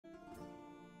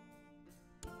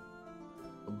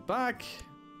back.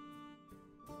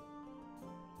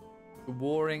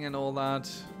 Warring and all that.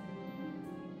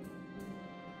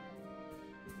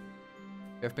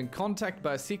 We have been contacted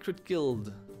by a secret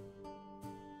guild.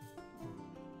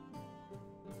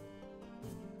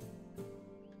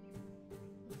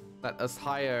 Let us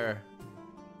hire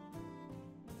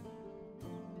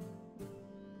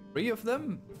 3 of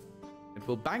them. It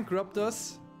will bankrupt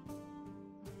us.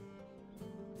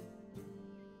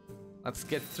 Let's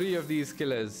get 3 of these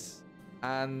killers.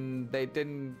 And they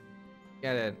didn't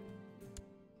get it.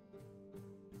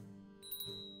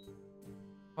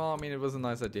 Well, I mean, it was a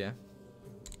nice idea.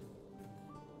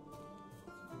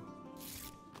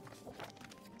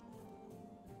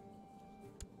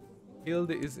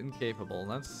 Hilde is incapable.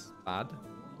 That's bad.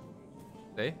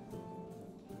 Okay.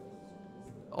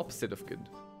 The opposite of good.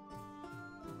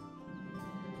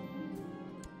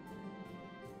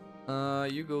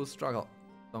 You go struggle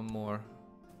some more.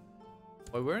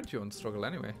 Why weren't you on struggle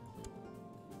anyway?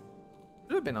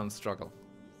 Should have been on struggle.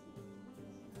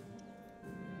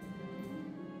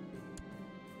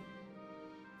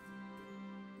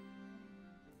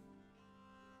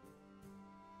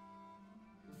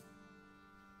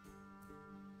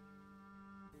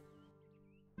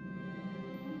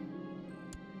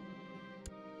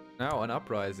 Now an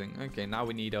uprising. Okay, now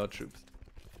we need our troops.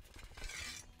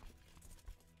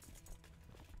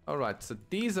 Alright, so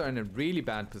these are in a really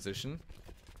bad position.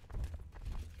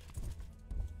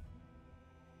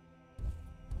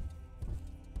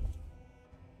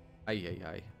 Ay, ay,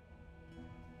 ay.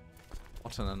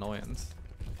 What an annoyance.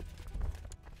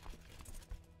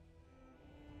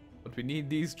 But we need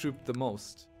these troops the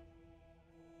most.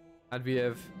 And we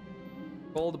have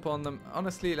called upon them.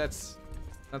 Honestly, let's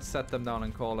set them down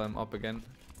and call them up again.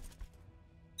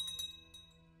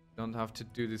 Don't have to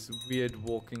do this weird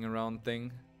walking around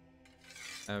thing.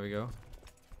 There we go.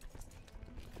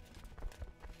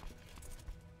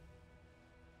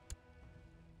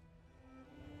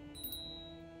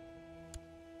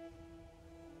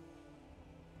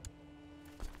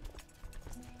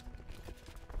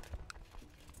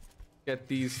 Get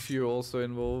these few also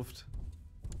involved.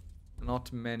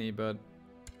 Not many, but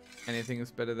anything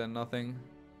is better than nothing.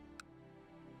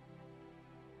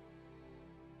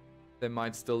 They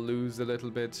might still lose a little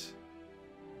bit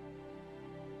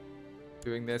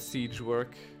doing their siege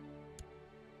work.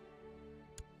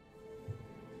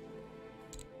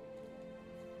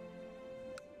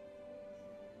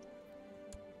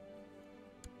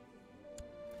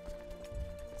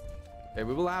 Okay,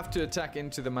 we will have to attack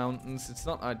into the mountains. It's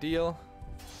not ideal.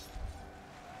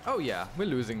 Oh yeah, we're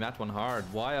losing that one hard.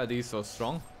 Why are these so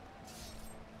strong?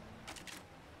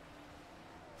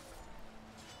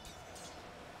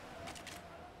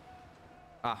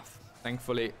 Ah,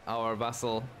 thankfully our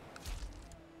vassal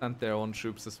sent their own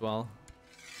troops as well,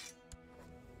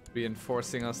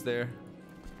 reinforcing us there.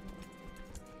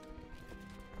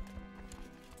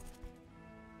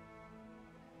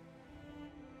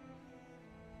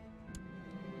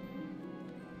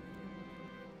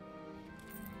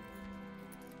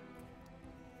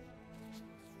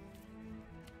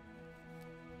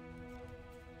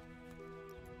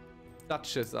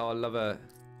 Duchess, our lover,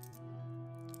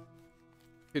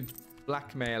 could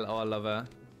blackmail our lover.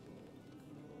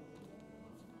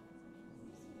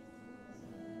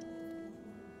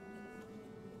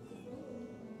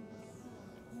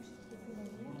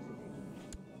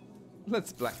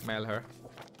 Let's blackmail her.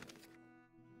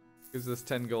 Gives us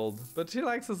 10 gold, but she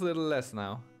likes us a little less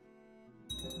now.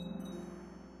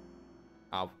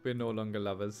 Oh, we're no longer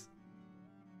lovers.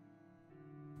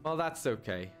 Well, that's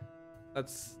okay.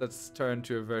 Let's turn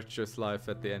to a virtuous life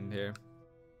at the end here.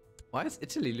 Why is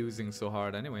Italy losing so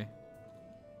hard anyway?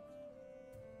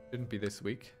 Shouldn't be this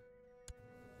weak.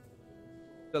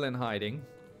 Still in hiding.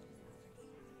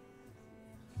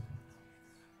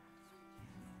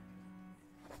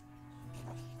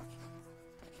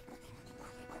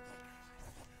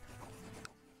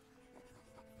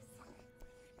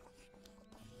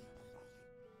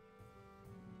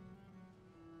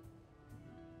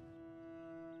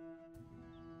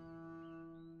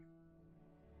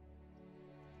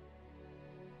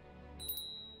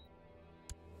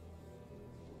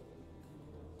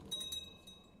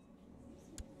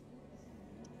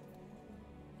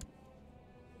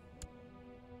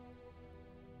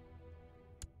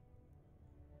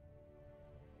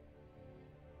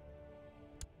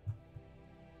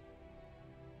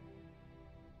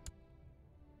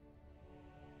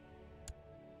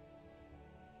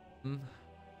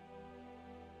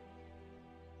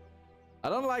 I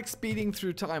don't like speeding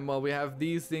through time while we have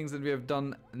these things and we have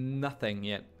done nothing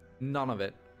yet. None of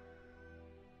it.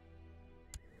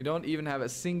 We don't even have a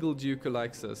single duke who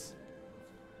likes us.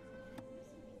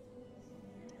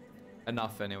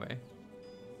 Enough, anyway.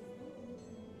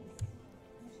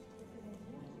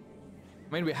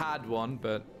 I mean, we had one,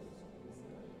 but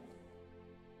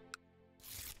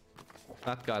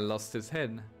that guy lost his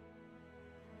head.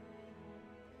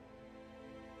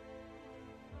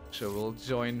 So we'll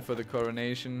join for the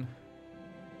coronation.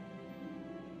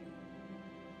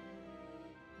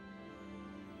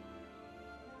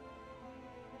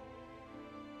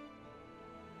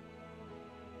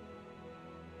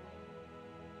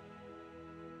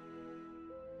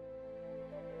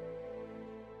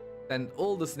 And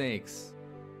all the snakes.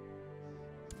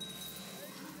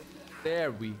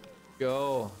 There we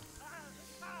go.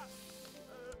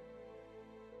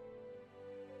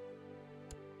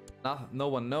 No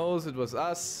one knows it was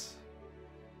us.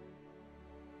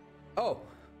 Oh.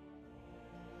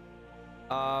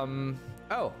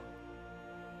 Oh.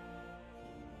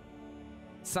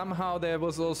 Somehow there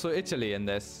was also Italy in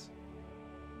this.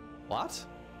 What?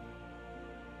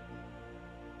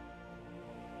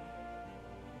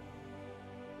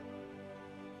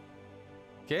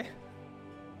 Okay.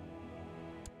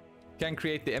 Can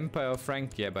create the Empire of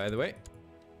Francia, by the way.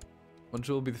 Which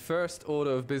will be the first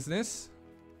order of business.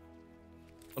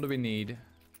 What do we need?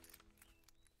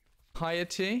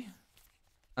 Piety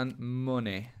and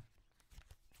money.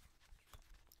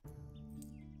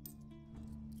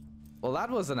 Well, that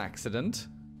was an accident.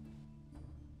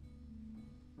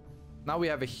 Now we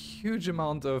have a huge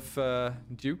amount of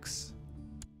dukes.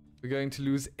 We're going to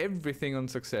lose everything on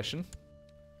succession.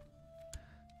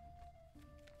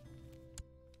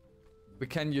 We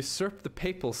can usurp the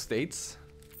papal states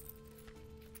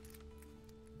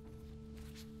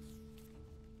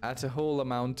at a whole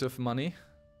amount of money,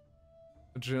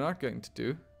 which we're not going to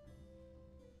do.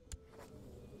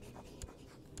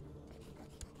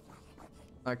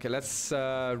 Okay, let's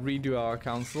redo our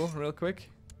council real quick.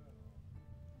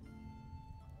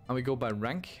 And we go by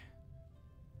rank.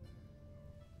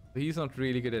 He's not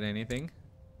really good at anything.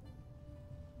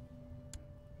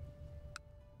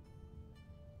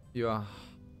 You are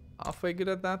halfway good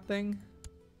at that thing.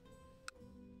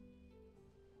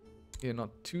 You're not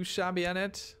too shabby at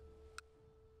it.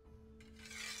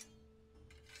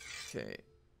 Okay.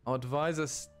 Our advisor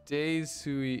stays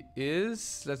who he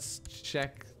is. Let's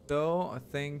check though. I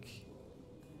think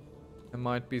there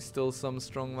might be still some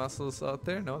strong vassals out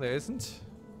there. No, there isn't.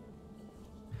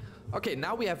 Okay,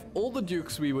 now we have all the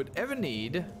dukes we would ever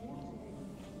need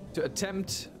to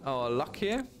attempt our luck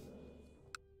here.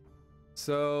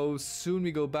 So soon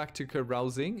we go back to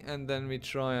carousing and then we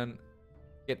try and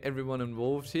get everyone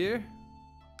involved here.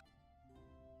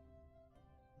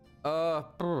 We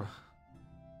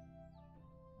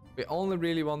only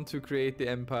really want to create the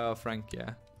Empire of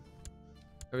Francia.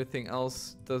 Everything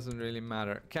else doesn't really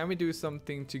matter. Can we do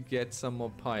something to get some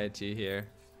more piety here?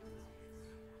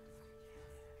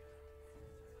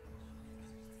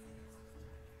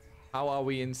 How are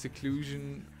we in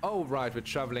seclusion? Oh, right, we're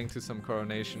traveling to some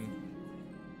coronation.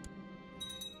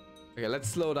 Okay, let's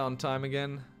slow down time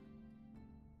again.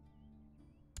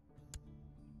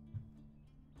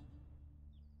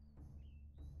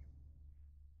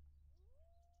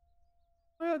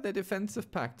 Why are there defensive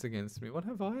pacts against me? What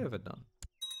have I ever done?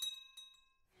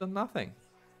 Done nothing.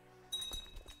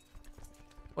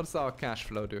 What's our cash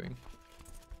flow doing?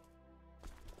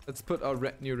 Let's put our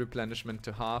retinue replenishment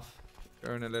to half.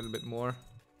 Earn a little bit more.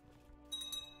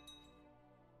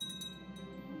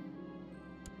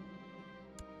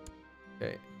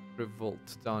 Okay,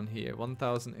 revolt down here,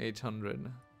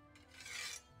 1,800.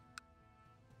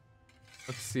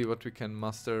 Let's see what we can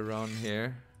muster around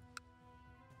here.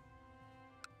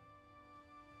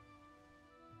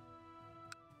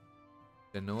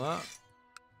 Genoa.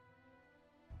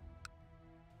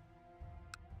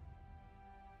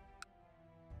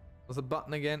 What's the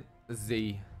button again?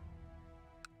 Z.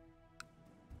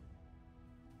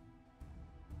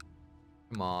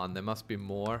 Come on, there must be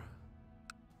more.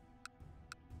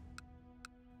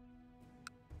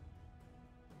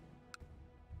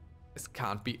 This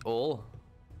can't be all.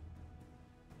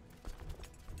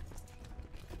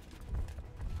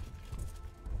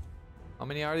 How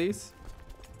many are these?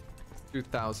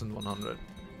 2,100.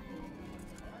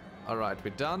 Alright, we're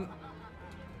done.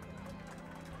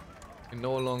 We're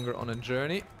no longer on a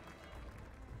journey.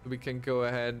 We can go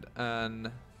ahead and...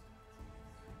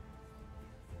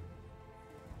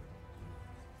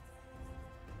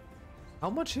 How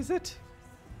much is it?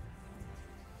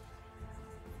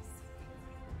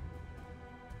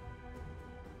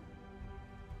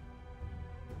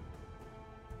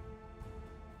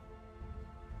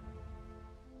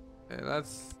 Okay,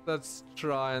 let's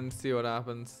try and see what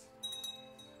happens.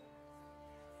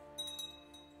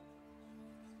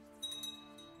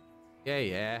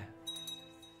 Yeah.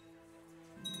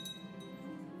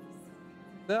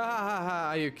 Ah,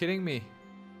 are you kidding me?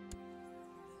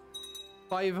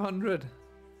 500.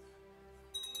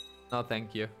 No,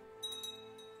 thank you.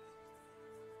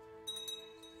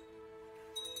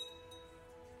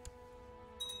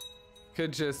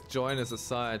 Could just join a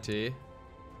society.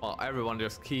 Well, everyone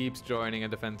just keeps joining a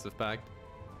defensive pact.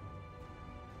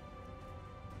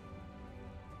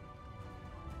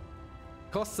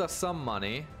 Costs us some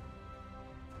money.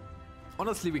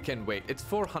 Honestly, we can wait. It's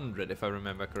 400 if I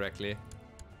remember correctly.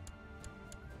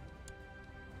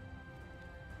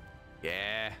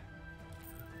 Yeah.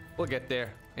 We'll get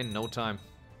there in no time.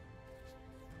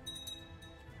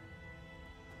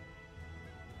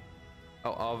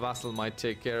 Oh, our vassal might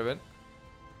take care of it.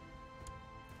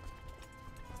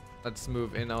 Let's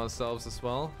move in ourselves as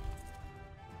well.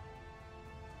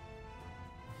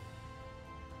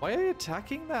 Why are you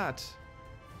attacking that?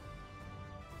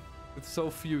 With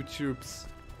so few troops.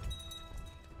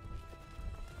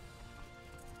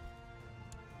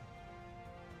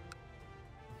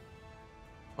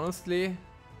 Honestly,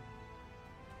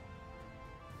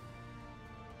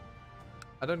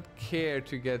 I don't care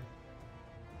to get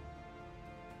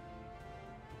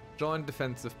joint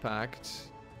defensive pact.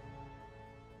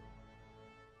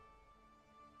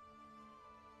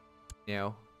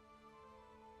 No.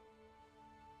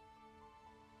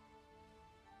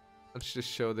 Let's just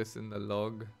show this in the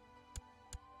log.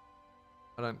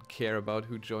 I don't care about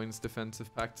who joins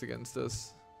defensive pacts against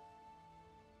us.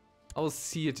 I will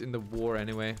see it in the war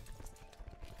anyway.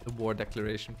 The war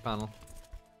declaration panel.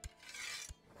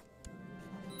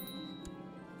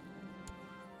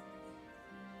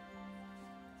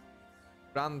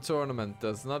 Grand tournament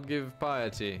does not give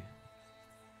piety.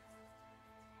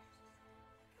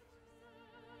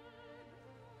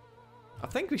 I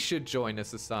think we should join a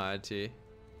society.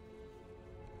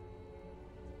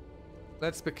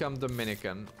 Let's become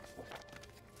Dominican.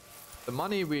 The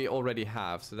money we already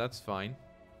have, so that's fine.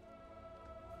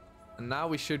 And now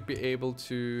we should be able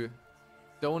to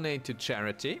donate to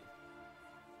charity.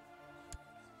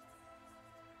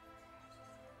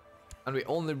 And we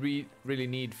only really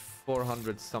need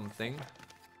 400 something.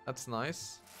 That's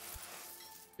nice.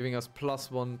 Giving us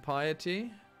 +1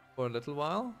 piety for a little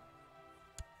while.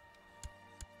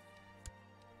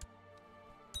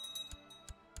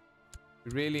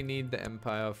 We really need the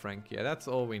Empire of Francia. That's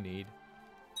all we need.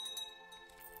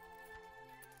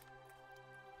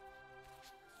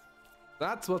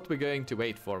 That's what we're going to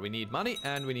wait for. We need money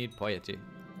and we need piety.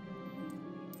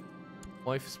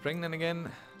 Wife is pregnant again.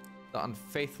 The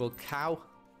unfaithful cow.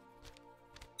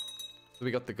 So we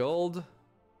got the gold.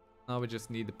 Now we just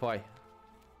need the pie.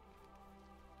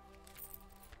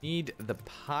 Need the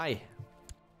pie.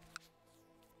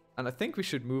 And I think we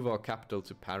should move our capital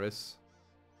to Paris.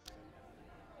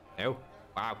 No.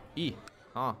 Wow.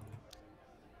 Huh.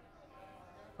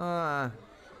 None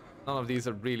of these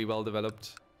are really well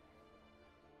developed.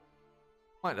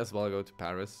 Might as well go to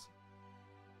Paris.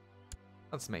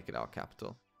 Let's make it our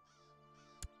capital.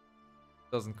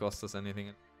 Doesn't cost us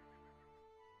anything.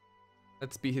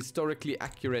 Let's be historically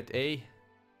accurate, eh?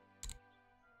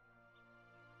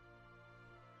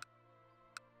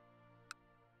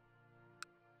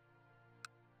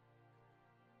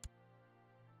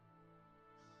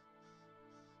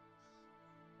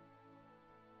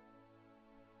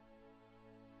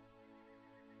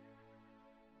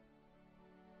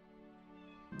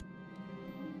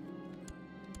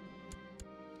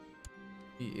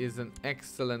 He is an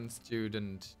excellent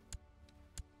student.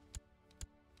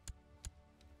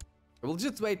 We'll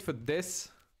just wait for this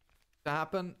to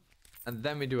happen, and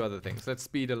then we do other things. Let's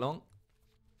speed along.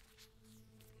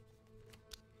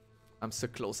 I'm so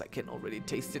close, I can already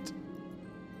taste it.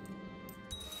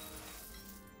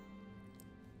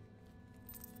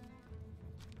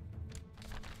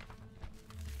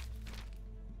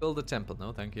 Build a temple.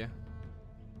 No, thank you.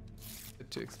 Bit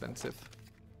too expensive.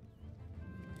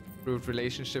 Improved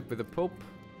relationship with the Pope.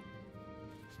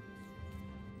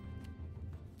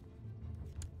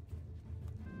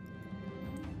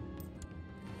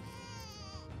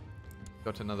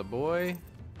 Got another boy.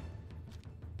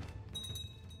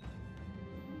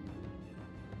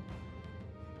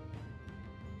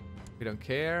 We don't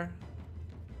care.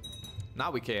 Now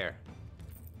we care.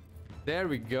 There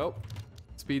we go.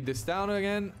 Speed this down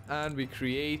again, and we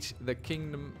create the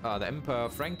kingdom, the Empire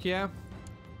of Francia.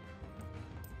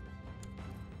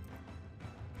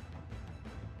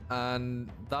 And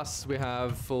thus we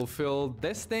have fulfilled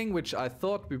this thing, which I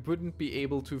thought we wouldn't be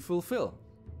able to fulfill.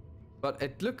 But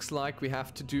it looks like we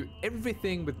have to do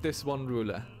everything with this one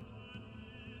ruler.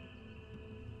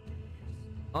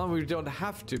 Oh, we don't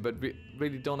have to, but we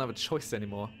really don't have a choice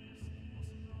anymore.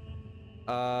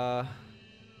 Right.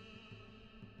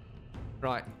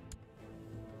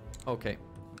 Okay.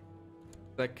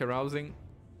 Like carousing.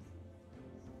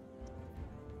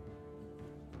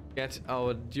 Get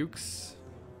our dukes.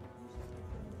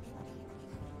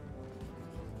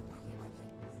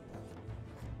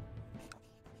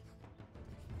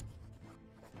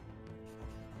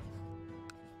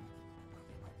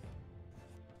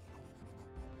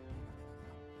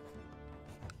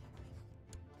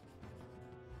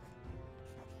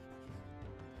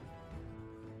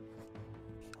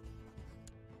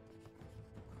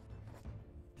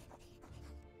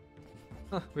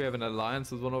 We have an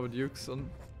alliance with one of the dukes on.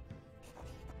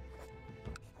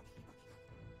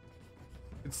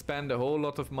 Could spend a whole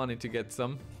lot of money to get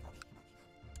some.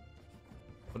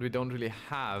 But we don't really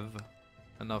have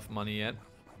enough money yet.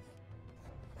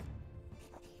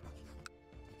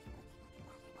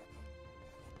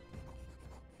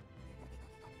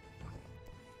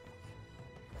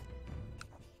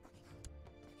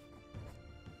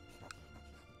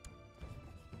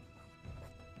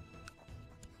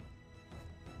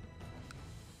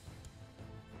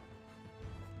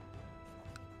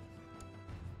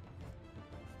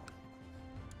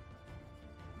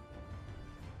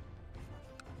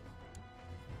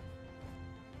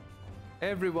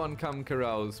 Everyone come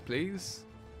carouse, please.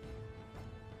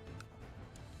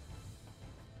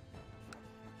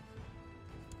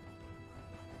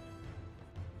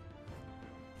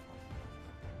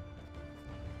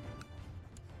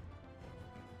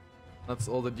 That's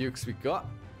all the dukes we got.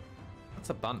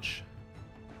 That's a bunch.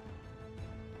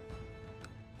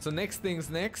 So next thing's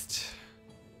next.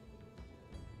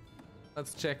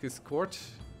 Let's check his court.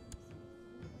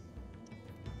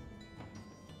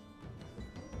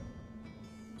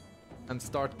 And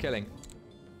start killing.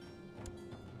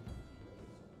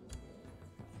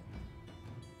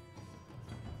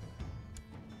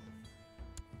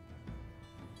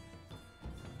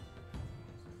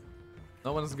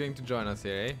 No one's going to join us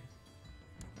here, eh?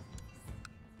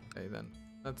 Okay then,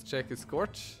 let's check his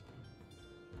court.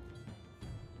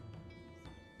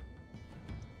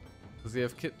 Does he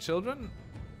have children?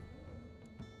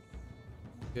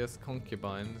 He has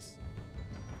concubines.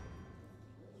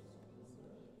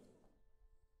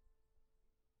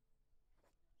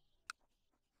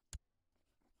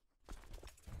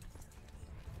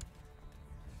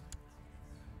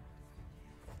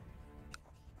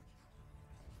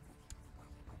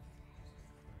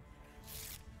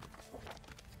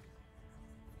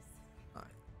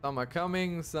 Some are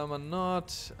coming, some are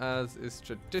not, as is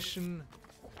tradition.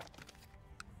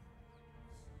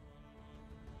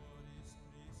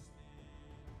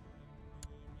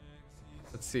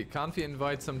 Let's see, can't we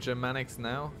invite some Germanics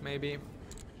now, maybe?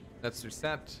 Let's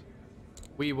reset.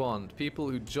 We want people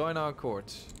who join our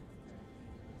court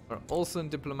are also in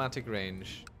diplomatic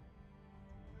range.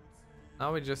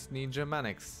 Now we just need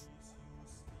Germanics.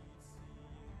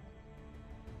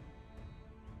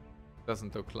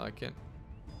 Doesn't look like it.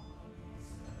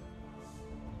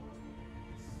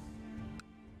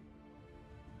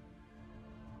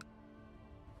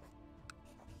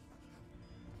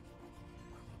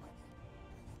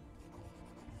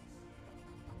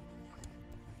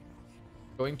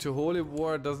 Going to Holy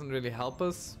War doesn't really help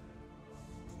us,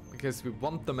 because we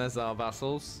want them as our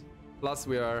vassals. Plus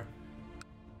we are...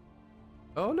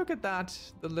 Oh, look at that!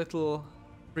 The little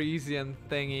Frisian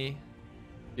thingy.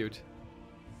 Cute.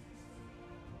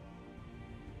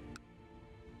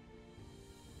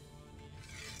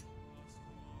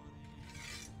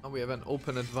 Oh, we have an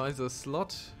open advisor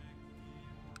slot.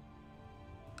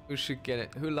 Who should get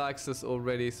it? Who likes us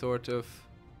already, sort of,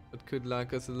 but could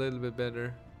like us a little bit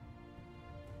better?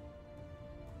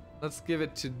 Let's give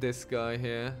it to this guy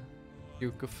here,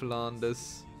 Duke of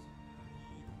Flanders.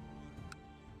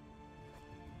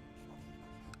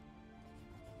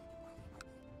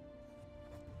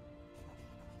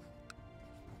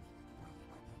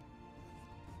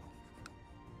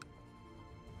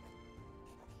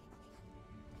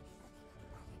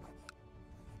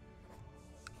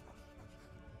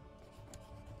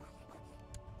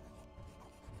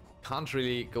 Can't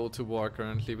really go to war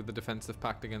currently with the defensive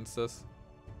pact against us.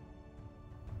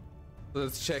 So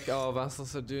let's check our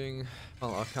vassals are doing,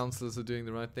 well, our councillors are doing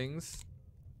the right things.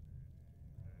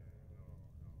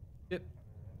 Yep.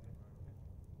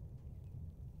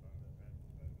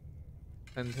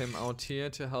 Send him out here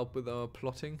to help with our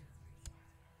plotting.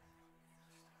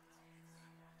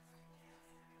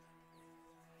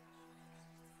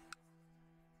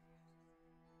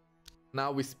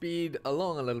 Now we speed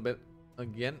along a little bit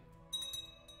again.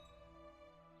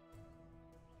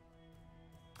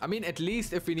 I mean, at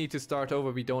least if we need to start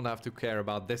over, we don't have to care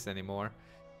about this anymore.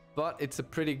 But it's a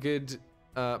pretty good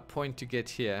point to get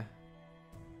here.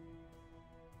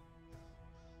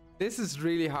 This is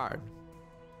really hard.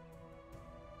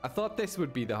 I thought this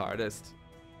would be the hardest.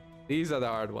 These are the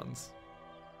hard ones.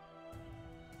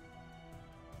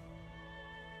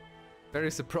 Very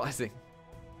surprising.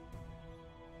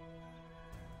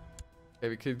 Okay,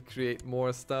 we could create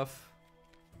more stuff.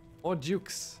 More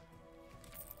dukes.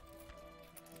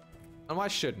 And why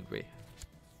shouldn't we?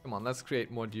 Come on, let's create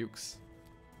more dukes.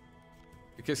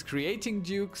 Because creating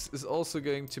dukes is also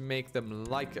going to make them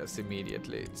like us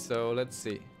immediately. So let's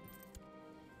see.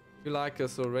 You like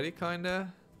us already,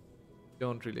 kinda?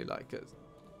 Don't really like us.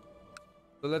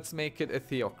 So let's make it a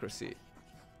theocracy.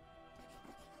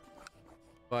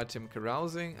 Invite him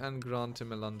carousing and grant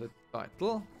him a London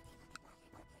title.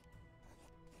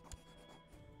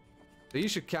 So he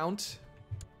should count.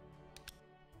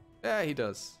 Yeah, he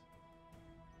does.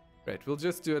 Great, we'll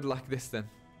just do it like this then.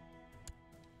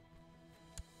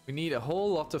 We need a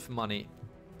whole lot of money.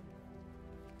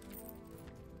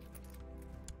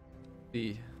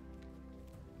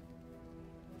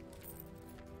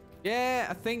 Yeah,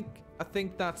 I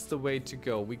think that's the way to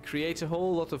go. We create a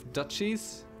whole lot of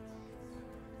duchies.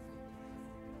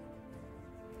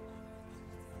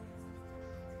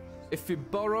 If we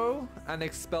borrow and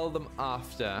expel them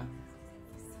after.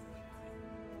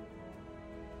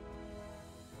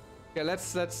 Okay,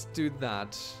 let's do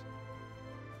that.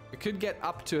 We could get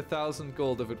up to 1,000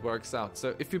 gold if it works out.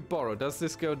 So if we borrow, does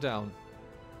this go down?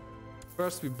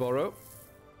 First we borrow.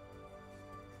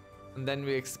 And then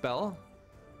we expel.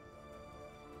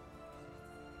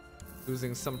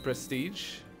 Losing some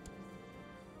prestige.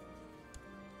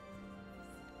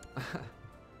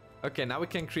 Okay, now we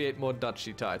can create more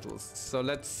duchy titles. So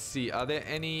let's see. Are there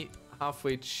any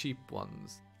halfway cheap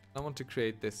ones? I want to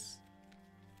create this.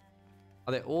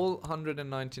 Are they all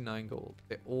 199 gold?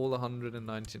 They're all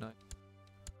 199.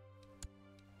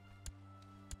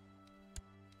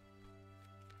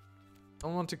 I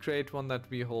want to create one that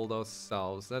we hold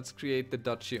ourselves. Let's create the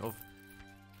Duchy of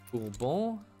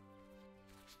Bourbon.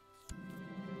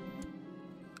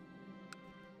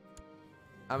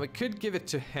 And we could give it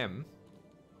to him.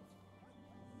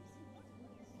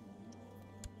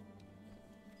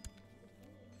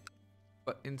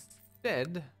 But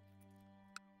instead,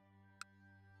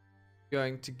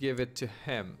 going to give it to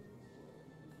him.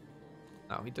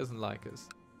 No, he doesn't like us.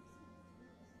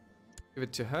 Give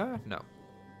it to her? No.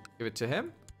 Give it to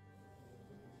him?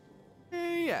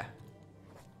 Yeah.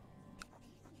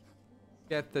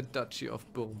 Get the Duchy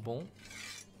of Bourbon.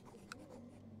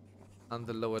 And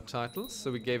the lower titles.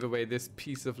 So we gave away this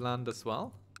piece of land as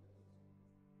well.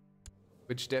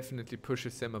 Which definitely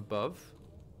pushes him above.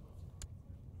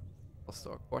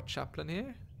 Also a court chaplain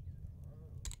here.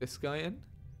 This guy in.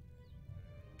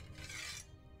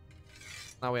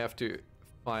 Now we have to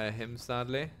fire him,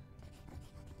 sadly.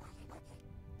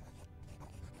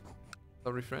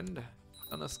 Sorry, friend.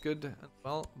 Done us good and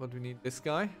well, but we need this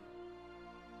guy.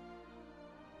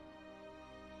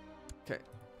 Okay.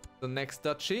 The next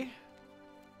duchy.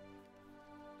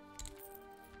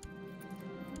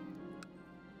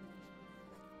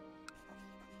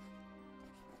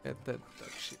 Get the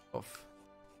Duchy of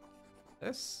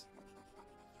this.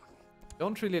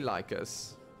 Don't really like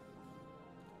us.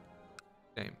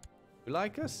 Name. You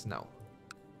like us? No.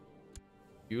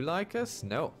 You like us?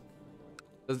 No.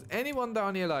 Does anyone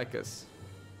down here like us?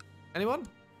 Anyone?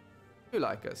 You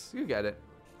like us. You get it.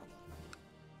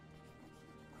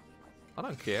 I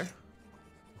don't care.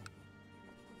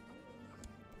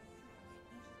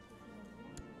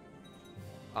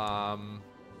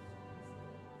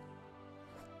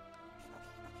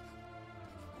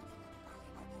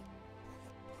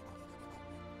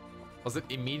 Was it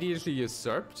immediately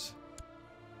usurped?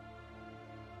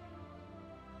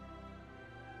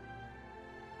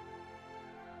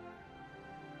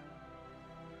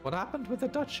 What happened with the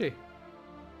duchy?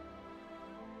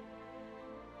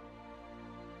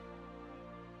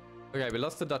 Okay, we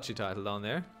lost the duchy title down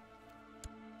there.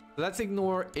 Let's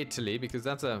ignore Italy because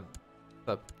that's a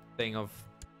thing of...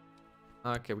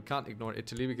 Okay, we can't ignore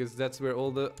Italy because that's where all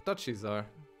the duchies are.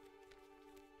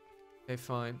 Okay,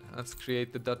 fine. Let's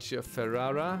create the Duchy of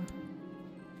Ferrara.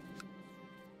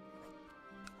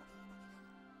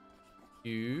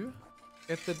 You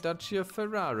get the Duchy of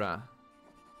Ferrara.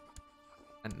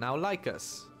 And now like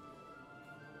us.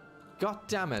 God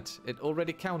damn it, it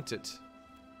already counted.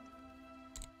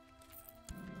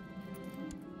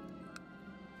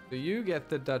 So you get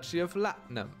the Duchy of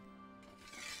Latinum.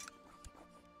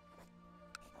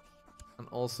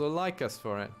 also like us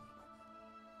for it.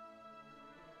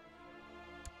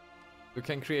 We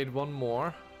can create one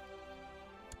more.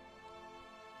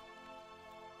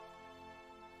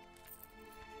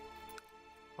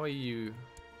 How are you?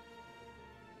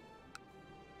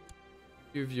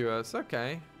 Few viewers,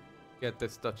 okay. Get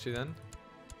this duchy then.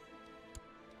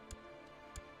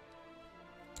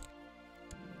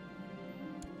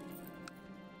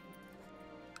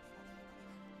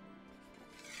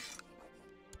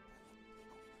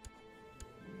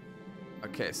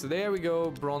 Okay, so there we go,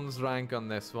 bronze rank on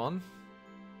this one.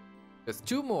 There's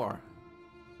 2 more.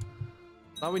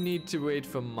 Now we need to wait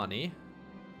for money.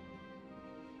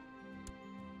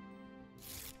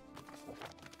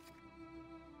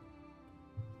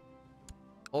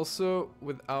 Also,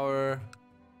 with our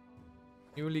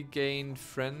newly gained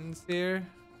friends here.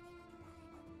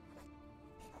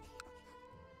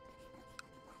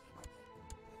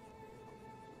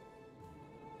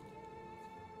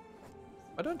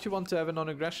 Why don't you want to have a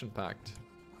non-aggression pact?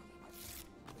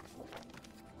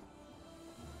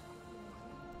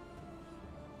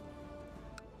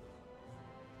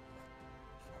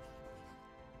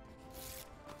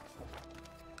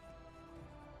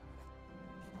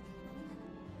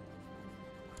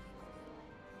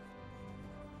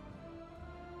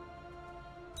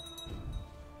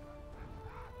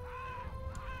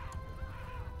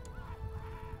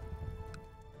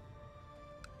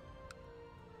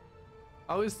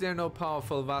 How is there no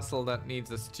powerful vassal that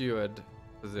needs a steward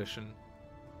position?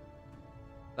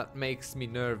 That makes me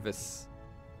nervous.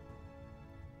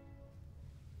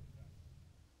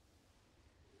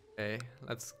 Okay,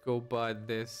 let's go by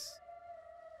this.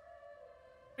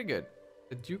 Pretty good.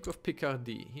 The Duke of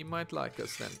Picardy. He might like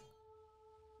us then.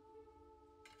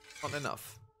 Not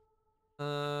enough.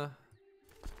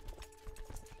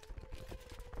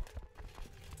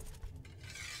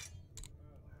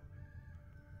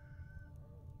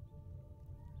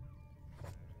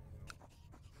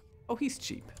 Oh, he's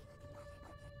cheap.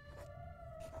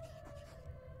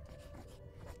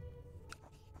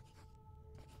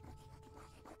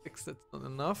 6, that's not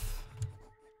enough.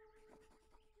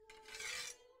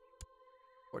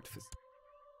 Port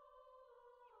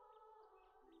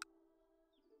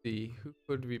see, who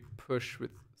could we push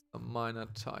with some minor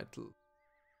title?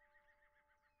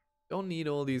 Don't need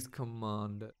all these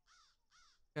commanders.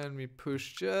 Can we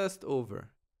push just over?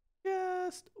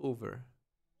 Just over.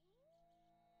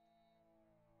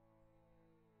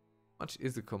 How much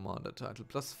is a commander title?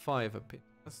 +5 a bit.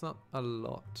 That's not a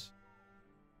lot.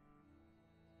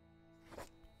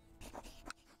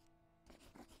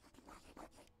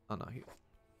 Oh no, here.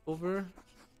 Over.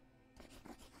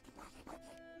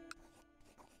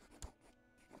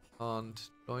 And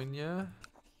Doinia.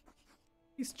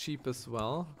 He's cheap as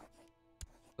well.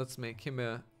 Let's make him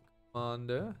a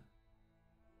commander.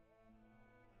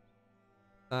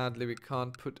 Sadly, we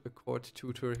can't put a court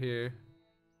tutor here.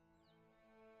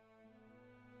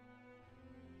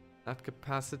 That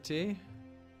capacity.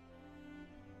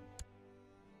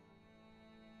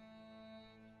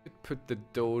 Could put the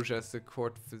Doge as a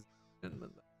court physician, but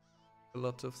that makes a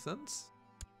lot of sense.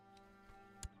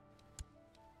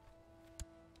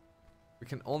 We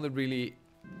can only really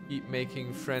keep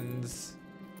making friends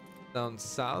down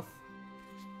south.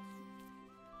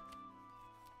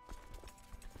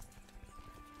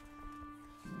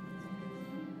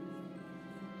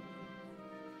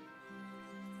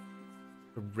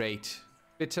 Great.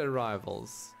 Bitter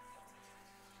rivals.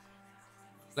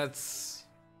 Let's...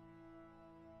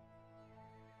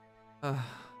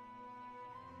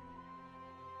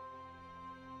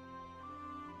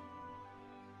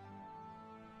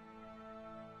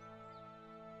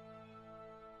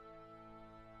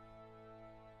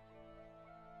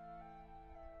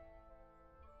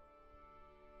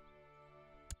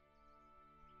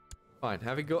 Fine.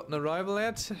 Have we gotten a rival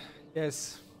yet?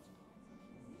 Yes.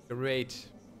 Great.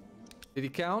 Did he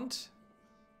count?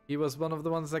 He was one of the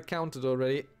ones that counted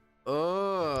already.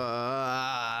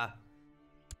 Oh.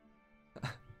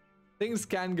 Things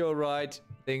can go right.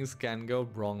 Things can go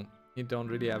wrong. You don't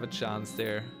really have a chance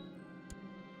there.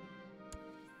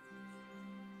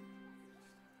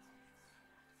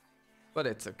 But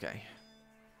it's okay.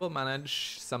 We'll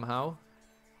manage somehow.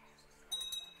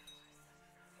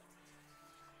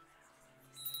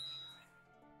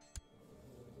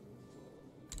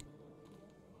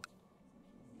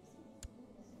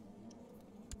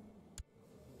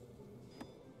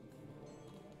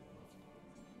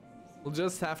 We'll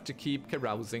just have to keep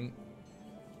carousing.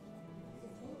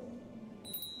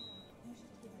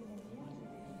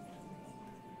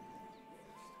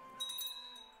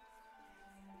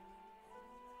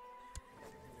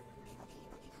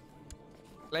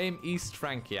 Claim East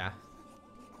Francia.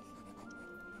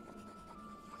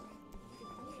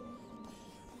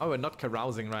 Oh, we're not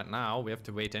carousing right now. We have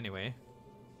to wait anyway.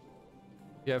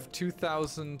 You have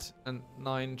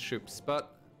 2,009 troops,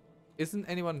 but isn't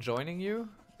anyone joining you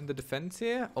in the defense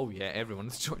here? Oh yeah,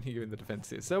 everyone's joining you in the defense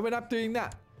here. So we're not doing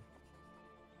that.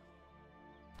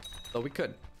 So we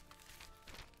could.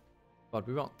 But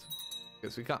we won't.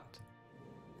 Because we can't.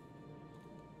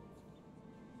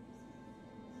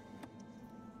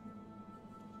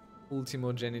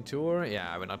 Ultimo Genitor.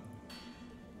 Yeah, we're not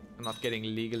getting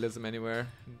legalism anywhere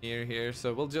near here.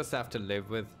 So we'll just have to live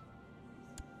with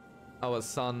our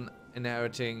son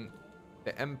inheriting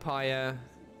the empire.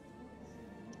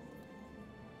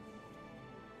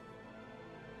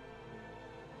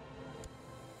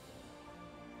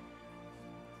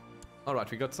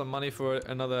 Alright, we got some money for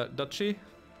another duchy.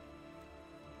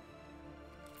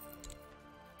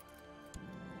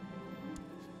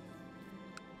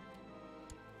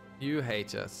 You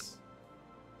hate us.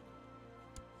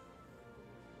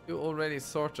 You already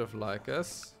sort of like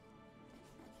us.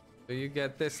 So you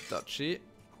get this duchy,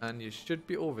 and you should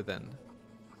be over then.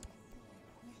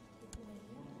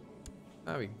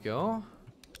 There we go.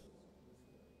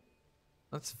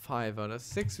 That's 5 out of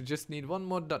 6. We just need one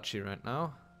more duchy right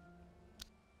now.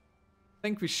 I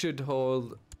think we should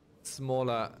hold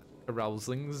smaller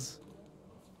carousings.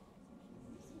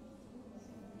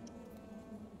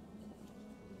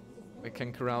 We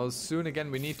can carouse soon. Again,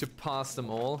 we need to pass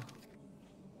them all.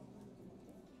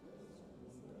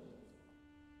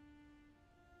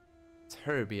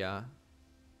 Serbia.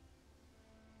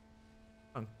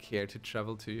 I don't care to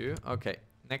travel to you. Okay,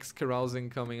 next carousing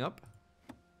coming up.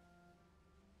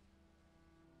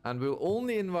 And we'll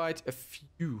only invite a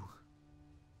few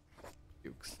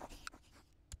dukes.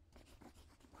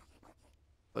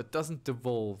 But it doesn't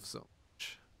devolve so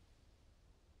much.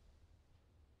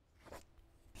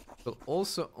 We'll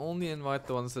also only invite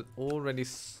the ones that already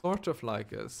sort of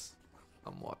like us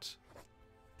somewhat.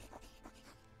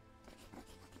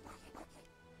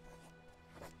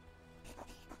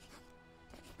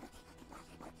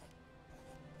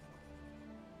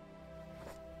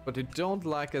 But you don't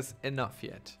like us enough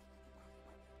yet.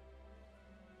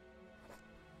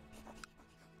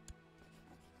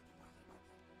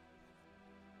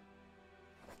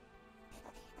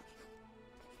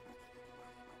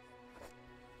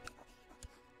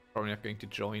 Probably not going to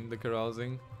join the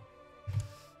carousing.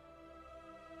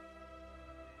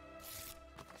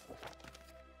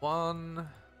 One.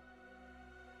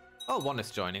 Oh, one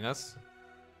is joining us.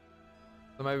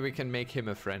 So maybe we can make him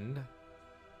a friend.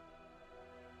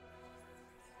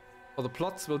 For the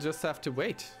plots, we'll just have to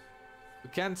wait. We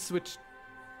can't switch.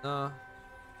 I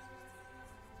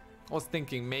was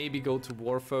thinking maybe go to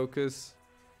war focus.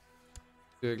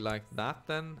 Do it like that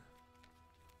then.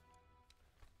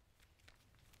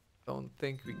 Don't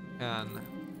think we can.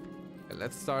 Okay,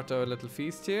 let's start our little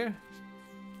feast here.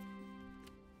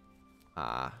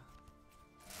 Ah.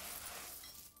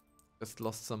 Just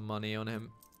lost some money on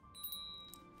him.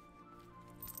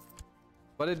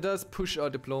 But it does push our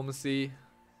diplomacy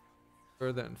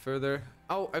further and further.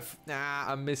 Oh,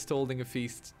 I missed holding a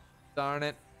feast. Darn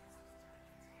it.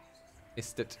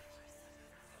 Missed it.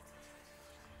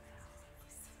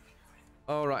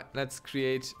 Alright, let's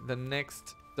create the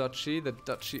next duchy, the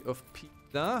Duchy of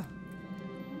Pisa.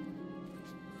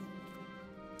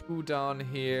 2 down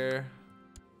here.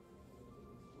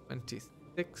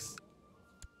 26.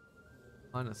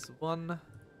 -1.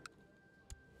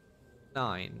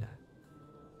 9.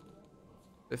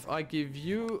 If I give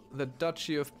you the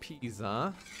Duchy of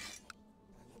Pisa.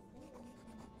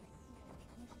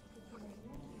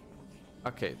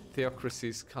 Okay,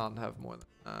 theocracies can't have more than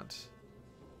that.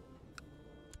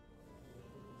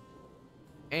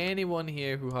 Anyone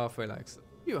here who halfway likes it.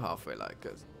 You halfway like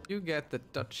us. You get the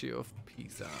Duchy of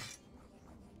Pisa.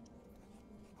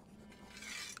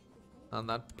 And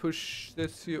that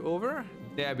pushes you over.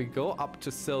 There we go, up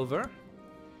to silver.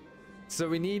 So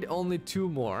we need only 2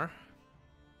 more.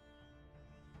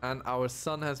 And our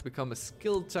son has become a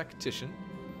skilled tactician.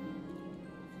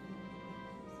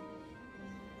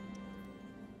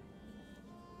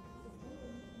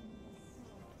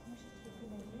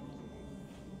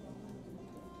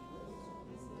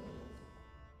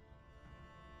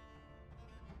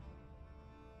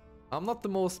 I'm not the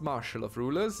most martial of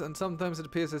rulers, and sometimes it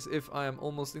appears as if I am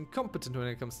almost incompetent when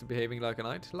it comes to behaving like a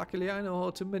knight. Luckily, I know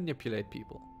how to manipulate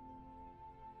people.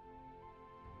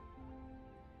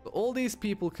 So all these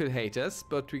people could hate us,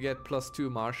 but we get +2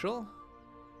 martial.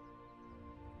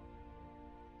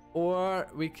 Or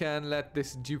we can let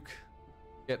this duke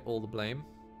get all the blame,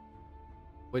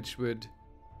 which would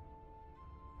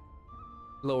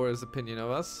lower his opinion of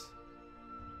us.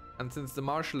 And since the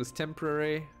marshal is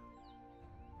temporary,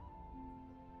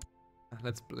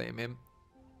 let's blame him.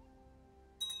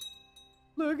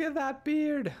 Look at that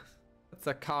beard! That's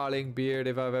a carling beard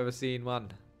if I've ever seen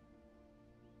one.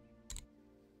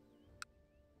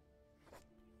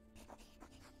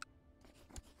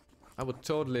 I would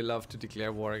totally love to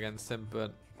declare war against him,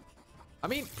 but I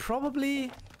mean, probably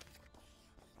I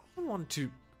don't want to.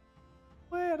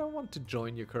 Well, I don't want to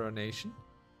join your coronation.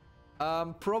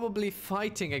 Probably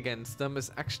fighting against them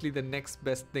is actually the next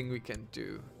best thing we can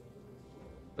do.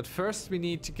 But first we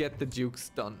need to get the dukes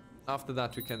done. After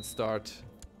that we can start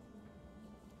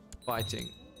fighting.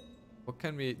 What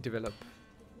can we develop?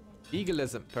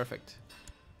 Legalism, perfect.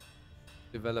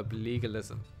 Develop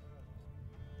legalism.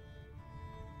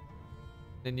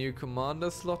 The new commander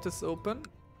slot is open.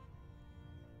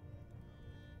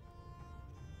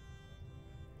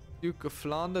 Duke of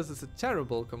Flanders is a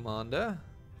terrible commander.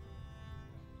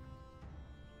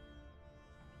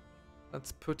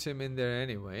 Let's put him in there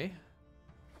anyway.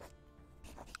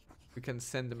 We can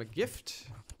send him a gift.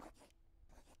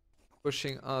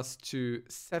 Pushing us to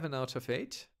 7 out of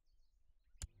 8.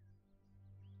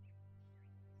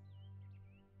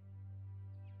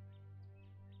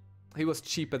 He was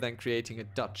cheaper than creating a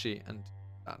duchy and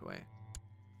that way.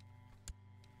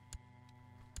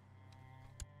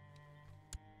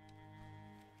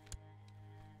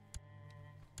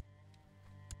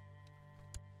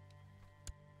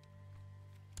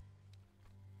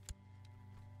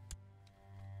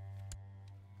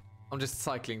 I'm just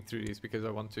cycling through these because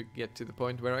I want to get to the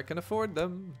point where I can afford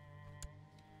them.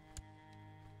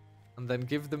 And then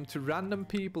give them to random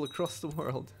people across the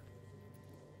world.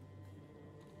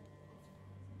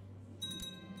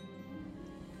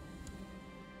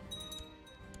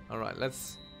 Alright,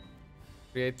 let's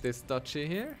create this duchy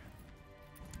here.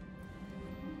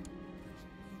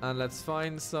 And let's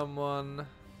find someone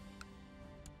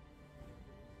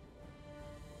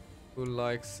who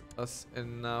likes us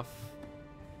enough.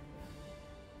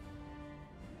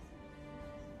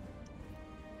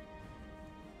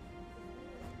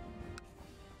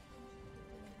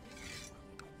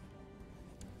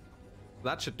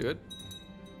 That should do it.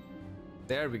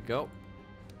 There we go.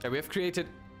 Okay, we have created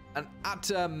an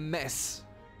utter mess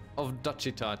of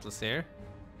duchy titles here.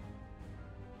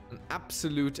 An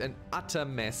absolute and utter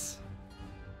mess.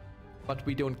 But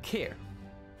we don't care.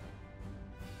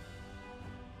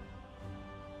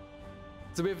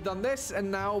 So we've done this,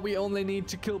 and now we only need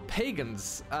to kill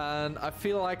pagans. And I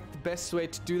feel like the best way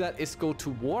to do that is go to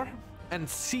war and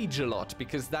siege a lot,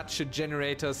 because that should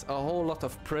generate us a whole lot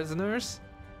of prisoners,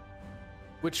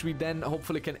 which we then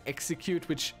hopefully can execute,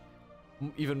 which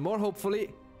even more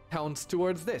hopefully counts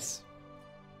towards this.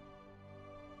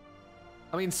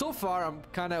 I mean, so far I'm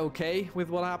kind of okay with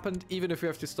what happened, even if we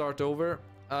have to start over.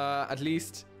 At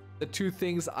least the two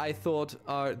things I thought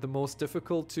are the most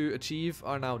difficult to achieve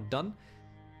are now done.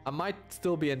 I might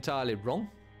still be entirely wrong,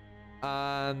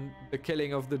 and the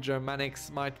killing of the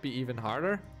Germanics might be even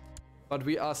harder, but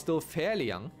we are still fairly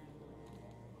young.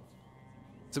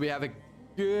 So we have a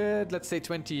good, let's say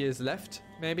 20 years left,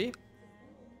 maybe,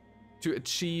 to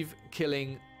achieve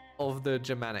killing of the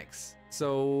Germanics.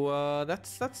 So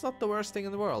that's not the worst thing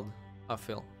in the world, I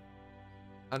feel.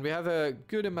 And we have a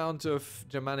good amount of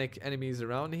Germanic enemies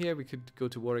around here. We could go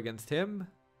to war against him.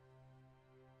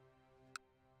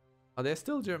 Are there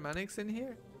still Germanics in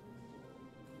here?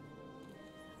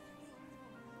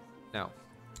 No.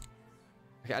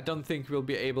 Okay, I don't think we'll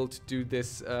be able to do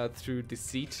this through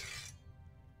deceit.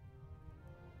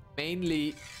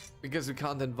 Mainly because we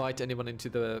can't invite anyone into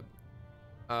the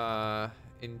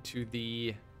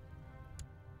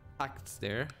acts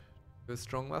there. A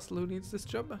strong vassal who needs this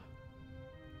job.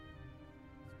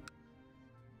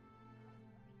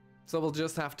 So we'll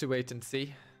just have to wait and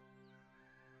see.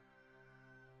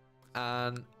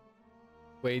 And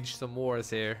wage some wars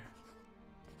here.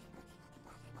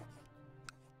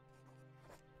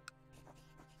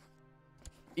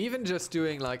 Even just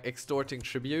doing like extorting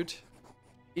tribute,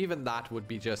 even that would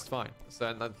be just fine.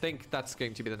 So I think that's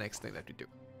going to be the next thing that we do.